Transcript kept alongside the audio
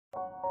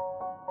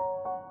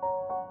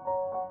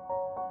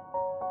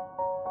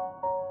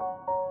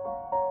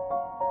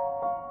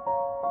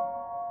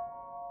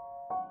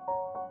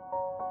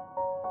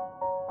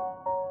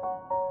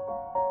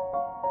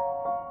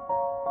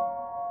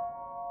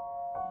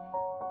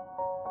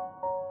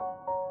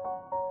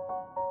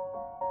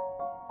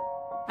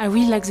I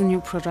really like the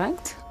new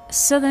product.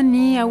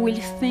 Suddenly I will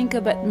think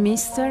about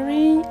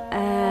mystery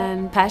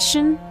and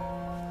passion,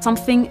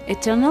 something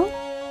eternal.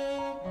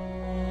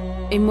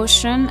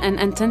 Emotion and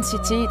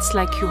intensity, it's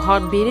like your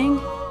heart beating.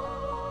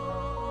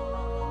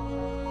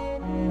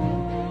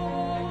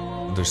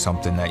 There's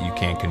something that you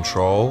can't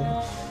control,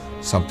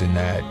 something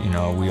that, you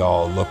know, we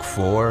all look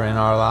for in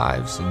our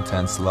lives,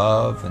 intense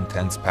love,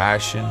 intense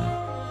passion.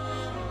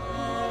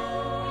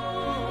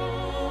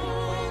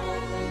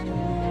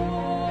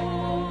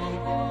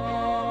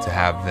 To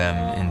have them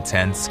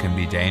intense can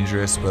be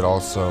dangerous, but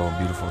also a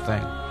beautiful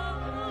thing.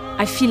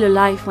 I feel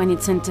alive when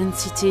it's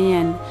intensity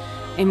and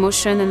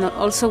emotion, and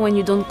also when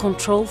you don't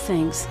control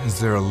things. Is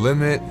there a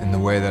limit in the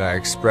way that I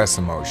express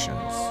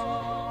emotions?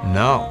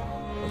 No.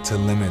 To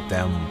limit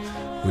them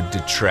would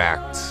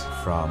detract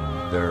from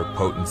their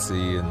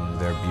potency and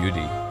their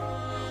beauty.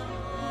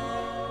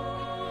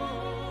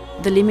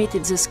 The limit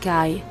is the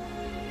sky.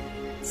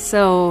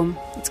 So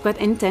it's quite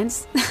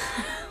intense.